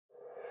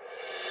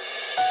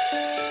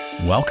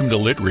Welcome to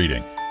Lit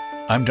Reading.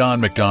 I'm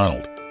Don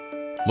McDonald.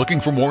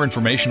 Looking for more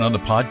information on the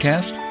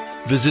podcast?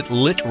 Visit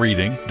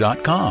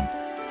litreading.com.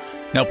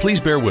 Now please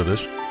bear with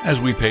us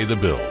as we pay the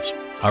bills.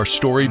 Our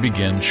story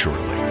begins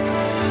shortly.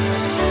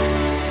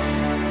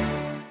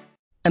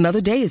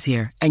 Another day is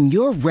here, and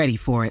you're ready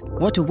for it.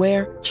 What to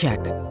wear? Check.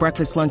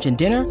 Breakfast, lunch, and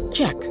dinner?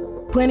 Check.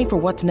 Planning for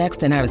what's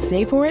next and how to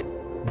save for it?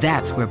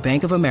 That's where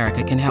Bank of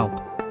America can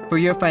help. For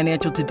your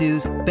financial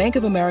to-dos, Bank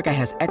of America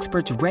has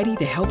experts ready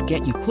to help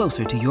get you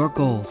closer to your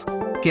goals.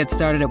 Get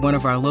started at one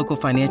of our local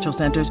financial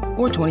centers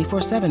or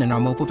 24/7 in our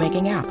mobile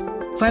banking app.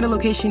 Find a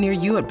location near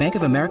you at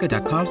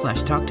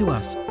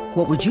bankofamerica.com/talktous.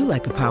 What would you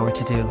like the power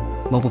to do?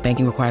 Mobile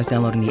banking requires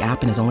downloading the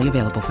app and is only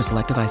available for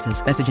select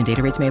devices. Message and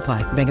data rates may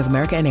apply. Bank of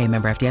America N.A.,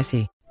 member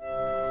FDIC.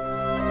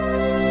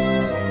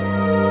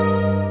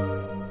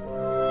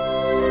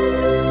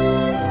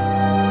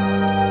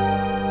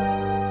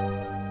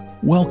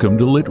 Welcome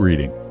to Lit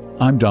Reading.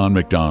 I'm Don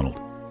McDonald.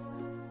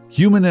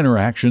 Human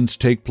interactions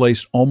take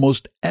place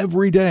almost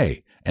every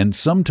day, and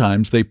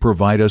sometimes they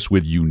provide us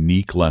with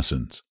unique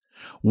lessons.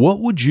 What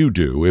would you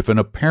do if an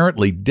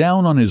apparently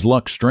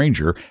down-on-his-luck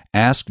stranger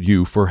asked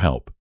you for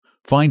help?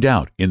 Find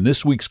out in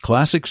this week's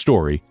classic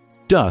story,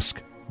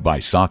 Dusk by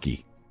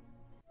Saki.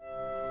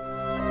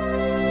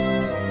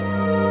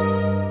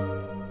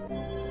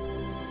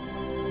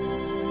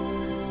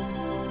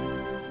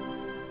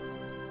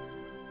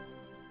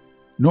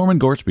 Norman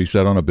Gortsby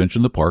sat on a bench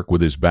in the park with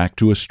his back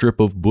to a strip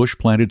of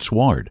bush-planted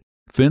sward,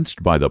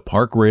 fenced by the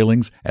park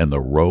railings and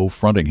the row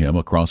fronting him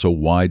across a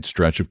wide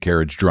stretch of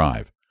carriage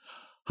drive.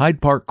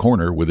 Hyde Park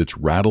Corner, with its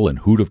rattle and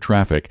hoot of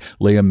traffic,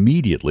 lay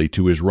immediately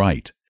to his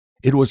right.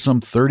 It was some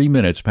 30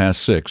 minutes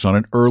past 6 on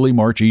an early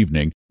March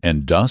evening,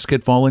 and dusk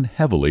had fallen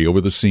heavily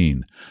over the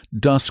scene,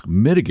 dusk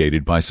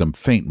mitigated by some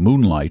faint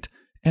moonlight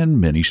and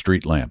many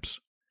street lamps.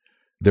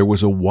 There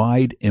was a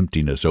wide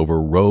emptiness over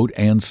road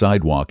and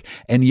sidewalk,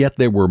 and yet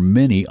there were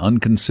many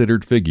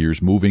unconsidered figures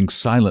moving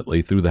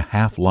silently through the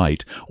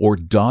half-light or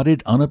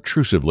dotted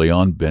unobtrusively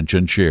on bench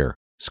and chair,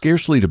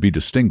 scarcely to be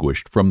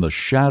distinguished from the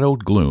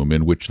shadowed gloom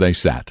in which they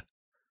sat.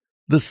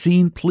 The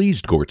scene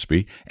pleased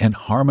Gortsby and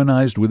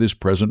harmonized with his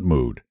present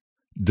mood.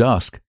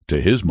 Dusk,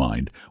 to his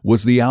mind,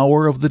 was the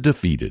hour of the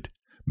defeated,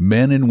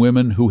 men and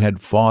women who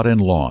had fought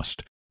and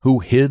lost, who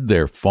hid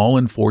their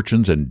fallen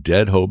fortunes and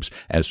dead hopes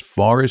as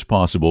far as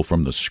possible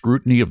from the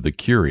scrutiny of the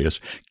curious,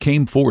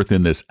 came forth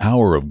in this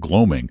hour of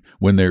gloaming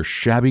when their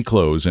shabby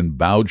clothes and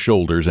bowed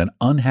shoulders and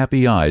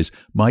unhappy eyes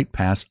might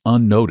pass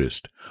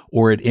unnoticed,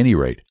 or at any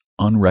rate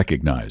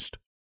unrecognized.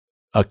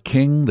 A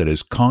king that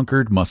is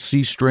conquered must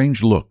see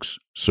strange looks,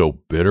 so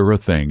bitter a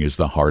thing is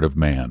the heart of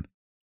man.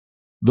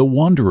 The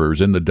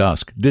wanderers in the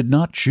dusk did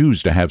not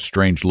choose to have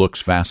strange looks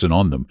fasten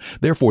on them,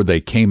 therefore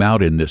they came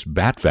out in this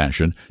bat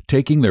fashion,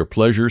 taking their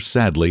pleasure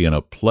sadly in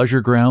a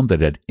pleasure ground that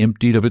had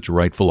emptied of its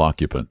rightful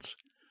occupants.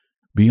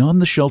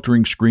 Beyond the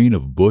sheltering screen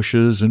of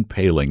bushes and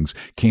palings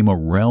came a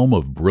realm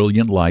of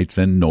brilliant lights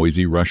and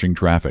noisy rushing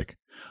traffic.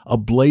 A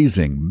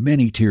blazing,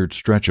 many-tiered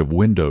stretch of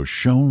windows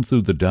shone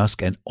through the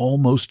dusk and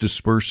almost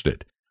dispersed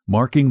it,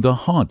 marking the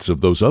haunts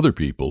of those other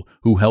people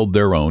who held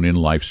their own in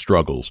life's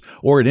struggles,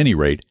 or at any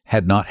rate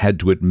had not had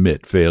to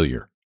admit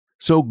failure.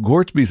 So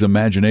Gortsby's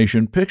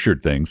imagination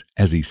pictured things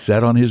as he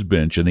sat on his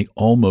bench in the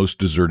almost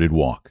deserted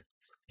walk.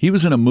 He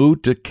was in a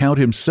mood to count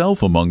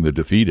himself among the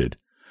defeated.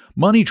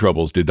 Money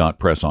troubles did not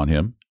press on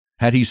him.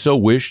 Had he so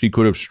wished, he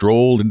could have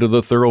strolled into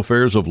the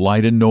thoroughfares of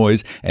light and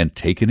noise and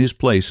taken his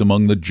place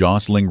among the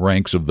jostling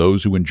ranks of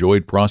those who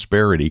enjoyed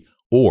prosperity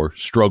or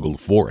struggled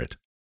for it.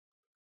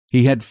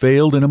 He had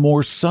failed in a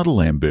more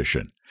subtle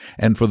ambition,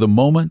 and for the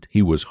moment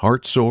he was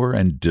heartsore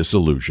and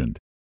disillusioned,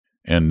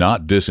 and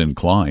not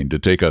disinclined to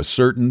take a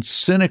certain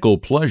cynical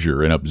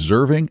pleasure in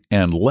observing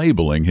and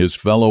labeling his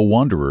fellow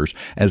wanderers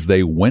as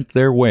they went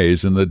their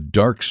ways in the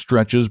dark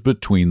stretches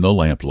between the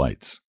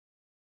lamplights.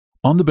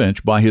 On the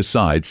bench by his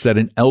side sat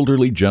an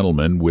elderly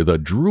gentleman with a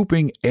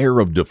drooping air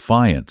of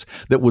defiance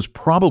that was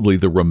probably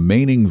the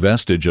remaining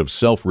vestige of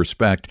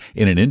self-respect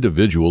in an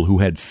individual who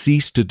had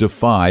ceased to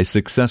defy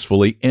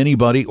successfully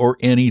anybody or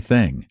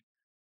anything.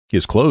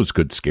 His clothes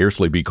could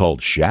scarcely be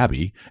called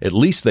shabby, at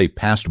least they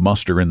passed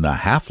muster in the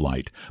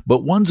half-light,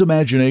 but one's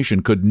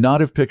imagination could not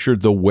have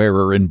pictured the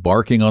wearer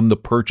embarking on the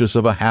purchase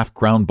of a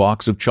half-crown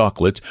box of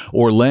chocolates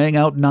or laying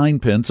out 9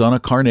 pence on a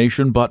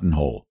carnation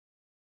buttonhole.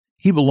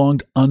 He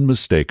belonged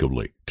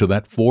unmistakably to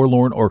that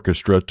forlorn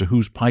orchestra to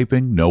whose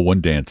piping no one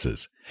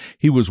dances.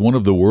 He was one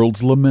of the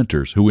world's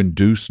lamenters who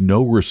induce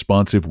no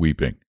responsive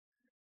weeping.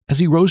 As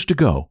he rose to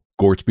go,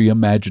 Gortsby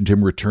imagined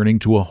him returning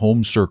to a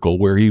home circle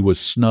where he was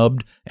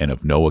snubbed and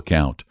of no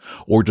account,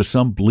 or to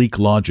some bleak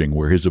lodging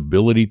where his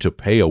ability to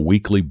pay a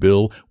weekly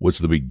bill was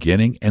the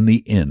beginning and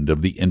the end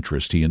of the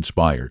interest he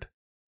inspired.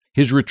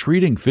 His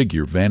retreating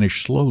figure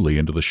vanished slowly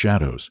into the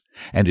shadows,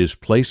 and his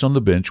place on the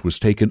bench was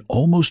taken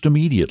almost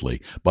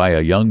immediately by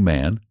a young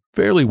man,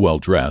 fairly well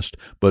dressed,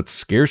 but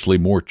scarcely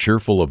more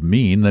cheerful of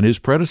mien than his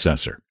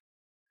predecessor.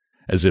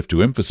 As if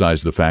to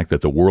emphasize the fact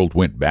that the world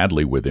went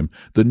badly with him,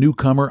 the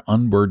newcomer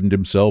unburdened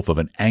himself of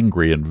an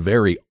angry and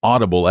very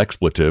audible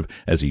expletive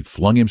as he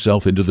flung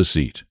himself into the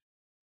seat.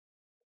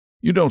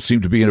 "You don't seem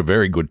to be in a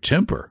very good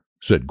temper,"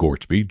 said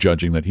Gortsby,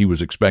 judging that he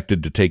was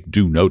expected to take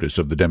due notice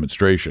of the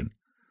demonstration.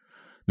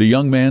 The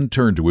young man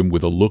turned to him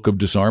with a look of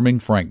disarming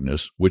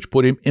frankness which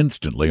put him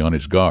instantly on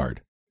his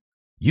guard.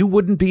 "You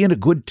wouldn't be in a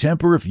good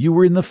temper if you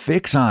were in the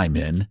fix I'm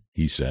in,"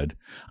 he said.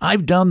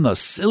 "I've done the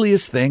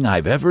silliest thing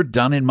I've ever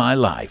done in my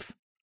life."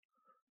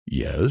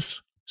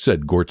 "Yes,"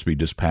 said Gortsby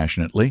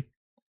dispassionately.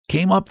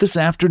 "Came up this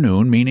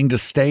afternoon meaning to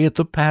stay at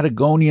the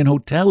Patagonian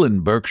Hotel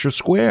in Berkshire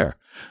Square,"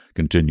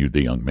 continued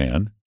the young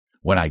man.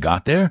 "When I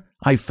got there,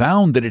 I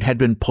found that it had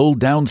been pulled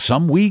down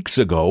some weeks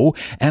ago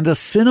and a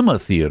cinema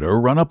theater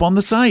run up on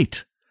the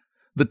site.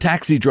 The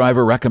taxi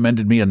driver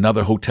recommended me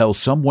another hotel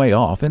some way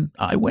off, and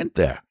I went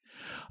there.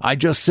 I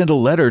just sent a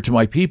letter to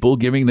my people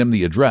giving them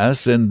the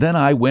address, and then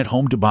I went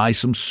home to buy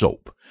some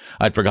soap.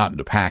 I'd forgotten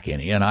to pack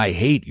any, and I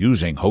hate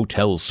using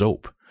hotel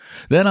soap.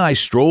 Then I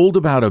strolled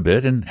about a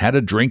bit and had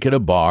a drink at a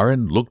bar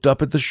and looked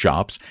up at the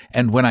shops,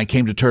 and when I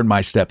came to turn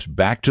my steps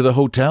back to the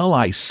hotel,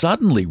 I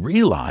suddenly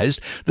realized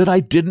that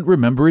I didn't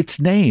remember its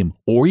name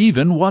or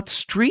even what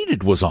street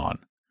it was on.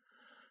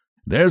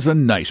 There's a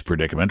nice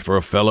predicament for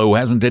a fellow who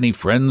hasn't any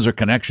friends or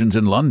connections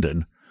in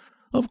London.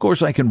 Of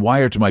course, I can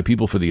wire to my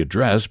people for the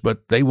address,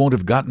 but they won't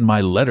have gotten my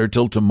letter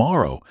till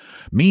tomorrow.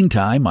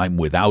 Meantime, I'm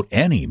without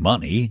any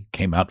money,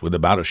 came out with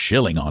about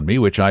 £1 on me,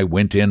 which I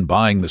went in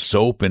buying the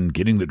soap and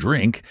getting the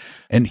drink,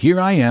 and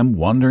here I am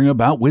wandering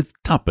about with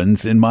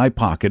 2pence in my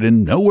pocket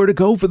and nowhere to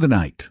go for the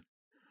night."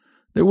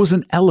 There was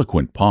an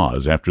eloquent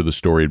pause after the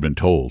story had been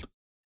told.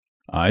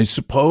 "I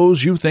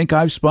suppose you think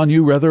I've spun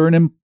you rather an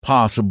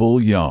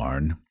impossible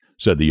yarn,"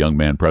 said the young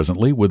man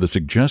presently, with a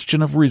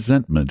suggestion of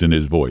resentment in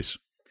his voice.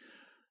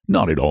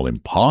 "Not at all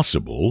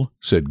impossible,"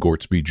 said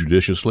Gortsby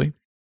judiciously.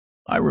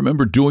 "I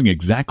remember doing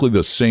exactly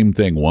the same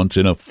thing once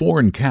in a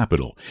foreign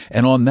capital,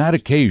 and on that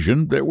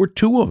occasion there were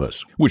 2 of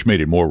us, which made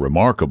it more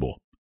remarkable.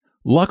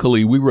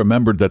 Luckily, we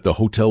remembered that the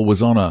hotel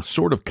was on a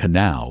sort of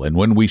canal, and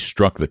when we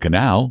struck the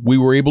canal, we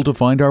were able to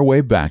find our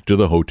way back to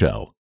the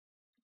hotel."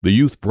 The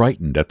youth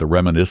brightened at the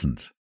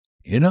reminiscence.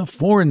 "In a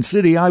foreign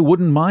city I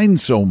wouldn't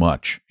mind so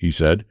much," he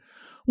said.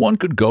 "One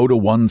could go to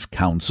one's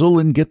counsel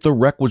and get the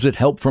requisite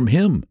help from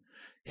him.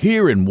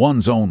 Here in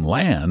one's own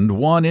land,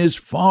 one is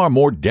far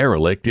more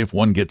derelict if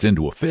one gets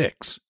into a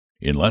fix.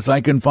 Unless I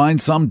can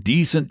find some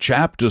decent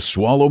chap to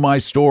swallow my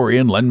story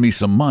and lend me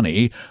some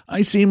money,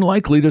 I seem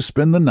likely to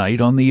spend the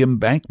night on the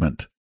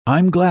Embankment.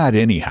 I'm glad,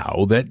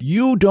 anyhow, that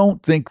you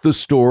don't think the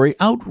story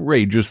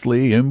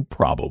outrageously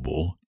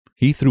improbable."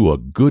 He threw a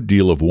good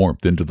deal of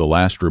warmth into the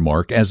last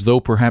remark, as though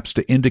perhaps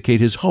to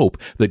indicate his hope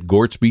that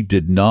Gortsby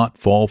did not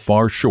fall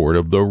far short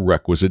of the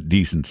requisite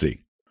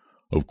decency.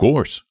 "Of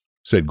course,"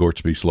 said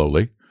Gortsby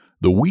slowly,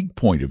 "the weak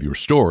point of your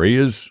story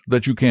is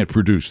that you can't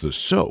produce the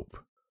soap."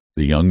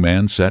 The young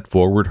man sat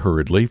forward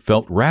hurriedly,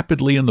 felt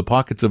rapidly in the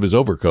pockets of his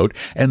overcoat,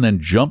 and then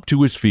jumped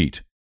to his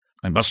feet.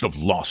 "I must have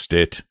lost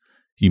it,"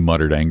 he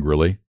muttered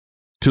angrily.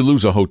 "To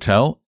lose a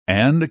hotel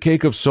and a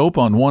cake of soap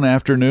on one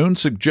afternoon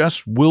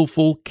suggests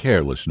willful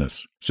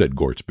carelessness," said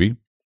Gortsby.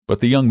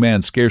 But the young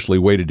man scarcely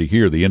waited to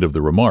hear the end of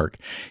the remark.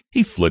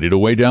 He flitted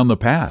away down the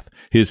path,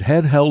 his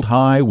head held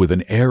high with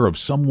an air of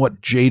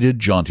somewhat jaded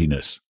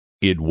jauntiness.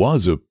 "It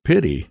was a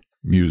pity,"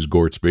 mused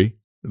Gortsby.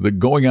 "The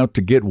going out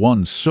to get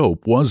one's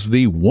soap was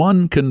the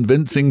one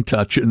convincing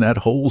touch in that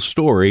whole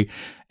story,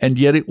 and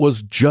yet it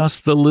was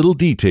just the little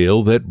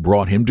detail that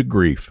brought him to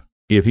grief.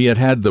 If he had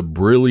had the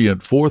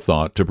brilliant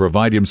forethought to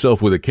provide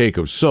himself with a cake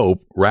of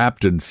soap,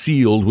 wrapped and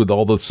sealed with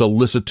all the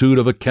solicitude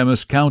of a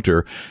chemist's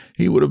counter,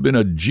 he would have been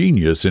a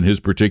genius in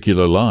his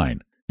particular line.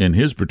 In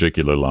his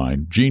particular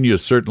line,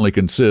 genius certainly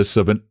consists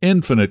of an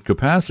infinite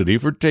capacity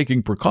for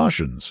taking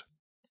precautions."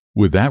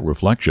 With that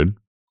reflection,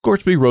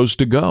 Gortsby rose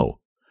to go.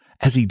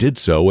 As he did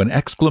so, an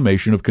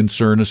exclamation of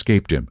concern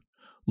escaped him.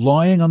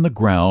 Lying on the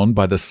ground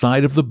by the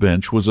side of the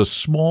bench was a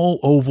small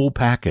oval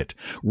packet,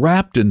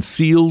 wrapped and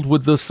sealed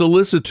with the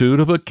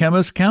solicitude of a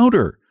chemist's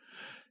counter.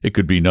 It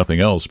could be nothing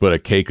else but a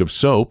cake of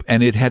soap,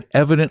 and it had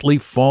evidently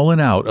fallen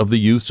out of the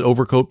youth's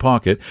overcoat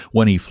pocket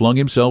when he flung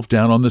himself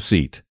down on the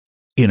seat.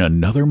 In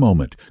another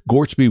moment,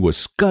 Gortsby was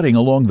scudding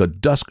along the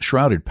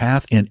dusk-shrouded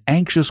path in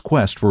anxious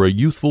quest for a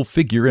youthful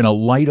figure in a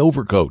light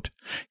overcoat.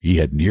 He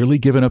had nearly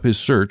given up his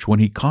search when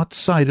he caught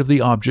sight of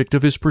the object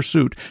of his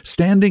pursuit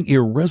standing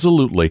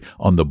irresolutely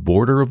on the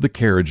border of the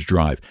carriage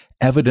drive,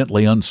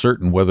 evidently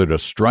uncertain whether to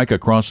strike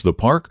across the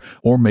park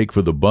or make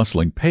for the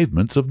bustling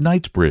pavements of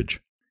Knightsbridge.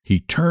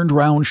 He turned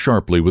round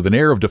sharply with an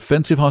air of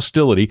defensive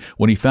hostility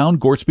when he found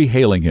Gortsby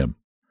hailing him.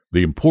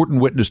 "The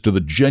important witness to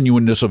the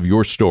genuineness of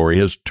your story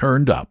has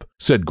turned up,"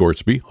 said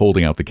Gortsby,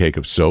 holding out the cake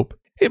of soap.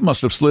 "It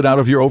must have slid out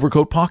of your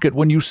overcoat pocket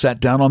when you sat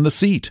down on the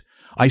seat.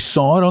 I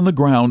saw it on the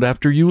ground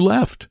after you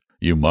left.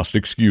 You must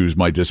excuse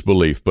my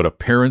disbelief, but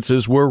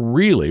appearances were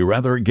really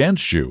rather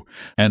against you,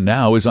 and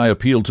now as I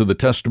appeal to the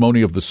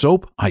testimony of the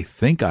soap, I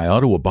think I ought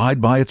to abide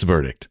by its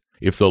verdict.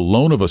 If the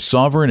loan of a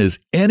sovereign is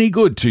any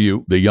good to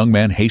you, the young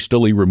man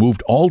hastily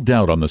removed all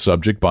doubt on the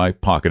subject by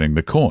pocketing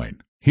the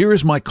coin. Here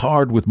is my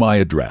card with my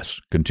address,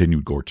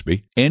 continued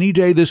Gortsby. Any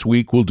day this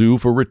week will do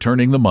for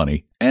returning the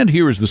money. And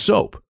here is the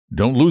soap.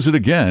 Don't lose it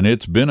again.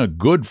 It's been a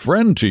good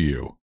friend to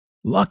you.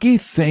 Lucky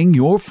thing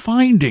you're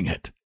finding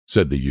it,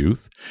 said the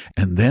youth.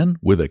 And then,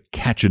 with a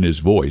catch in his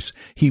voice,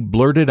 he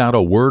blurted out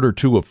a word or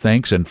two of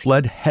thanks and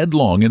fled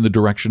headlong in the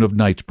direction of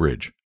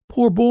Knightsbridge.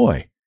 Poor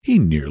boy, he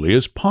nearly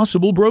as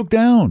possible broke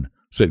down,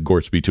 said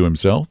Gortsby to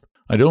himself.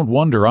 I don't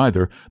wonder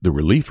either. The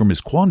relief from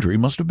his quandary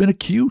must have been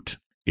acute.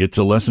 It's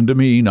a lesson to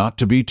me not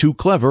to be too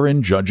clever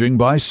in judging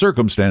by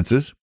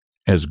circumstances.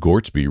 As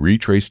Gortsby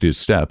retraced his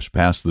steps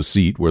past the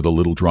seat where the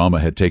little drama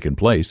had taken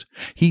place,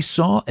 he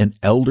saw an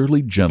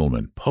elderly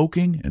gentleman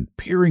poking and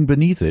peering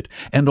beneath it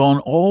and on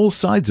all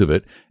sides of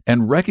it,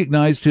 and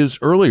recognized his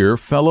earlier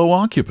fellow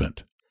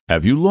occupant.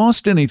 Have you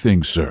lost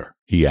anything, sir?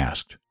 He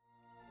asked.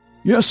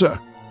 Yes, sir.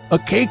 A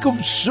cake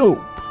of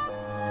soup.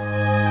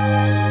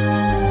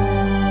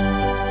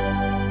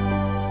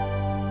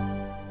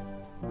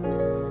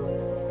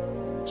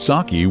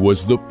 Saki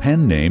was the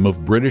pen name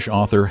of British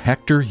author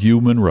Hector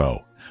Hugh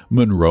Munro.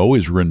 Munro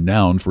is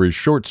renowned for his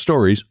short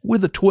stories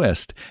with a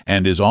twist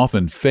and is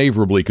often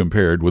favorably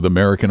compared with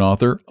American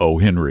author O.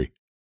 Henry.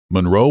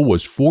 Munro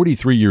was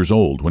 43 years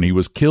old when he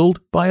was killed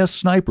by a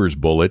sniper's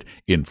bullet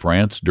in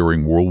France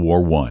during World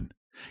War I.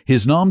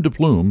 His nom de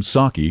plume,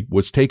 Saki,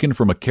 was taken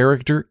from a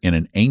character in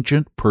an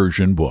ancient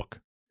Persian book.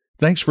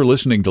 Thanks for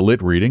listening to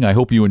Lit Reading. I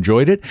hope you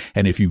enjoyed it,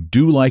 and if you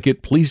do like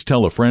it, please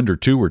tell a friend or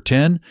two or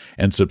 10,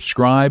 and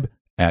subscribe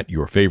at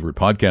your favorite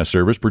podcast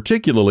service,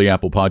 particularly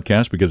Apple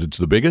Podcasts because it's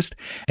the biggest.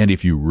 And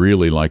if you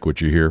really like what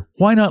you hear,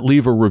 why not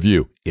leave a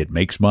review? It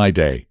makes my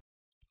day.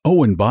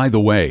 Oh, and by the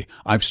way,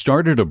 I've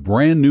started a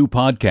brand new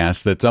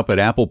podcast that's up at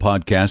Apple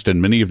Podcast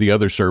and many of the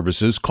other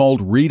services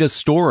called Rita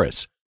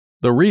Storis.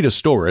 The Rita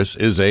Storis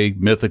is a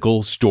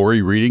mythical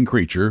story-reading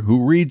creature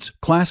who reads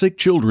classic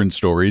children's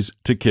stories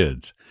to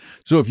kids.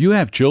 So if you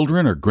have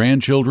children or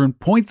grandchildren,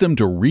 point them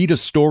to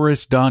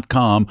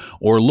ritastoris.com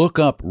or look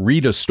up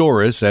Rita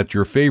Storis at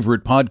your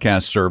favorite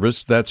podcast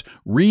service. That's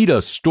Read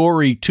a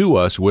Story to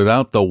Us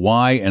without the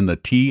Y and the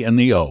T and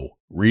the O.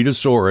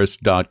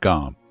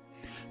 ritastoris.com.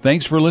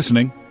 Thanks for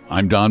listening.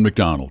 I'm Don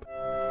McDonald.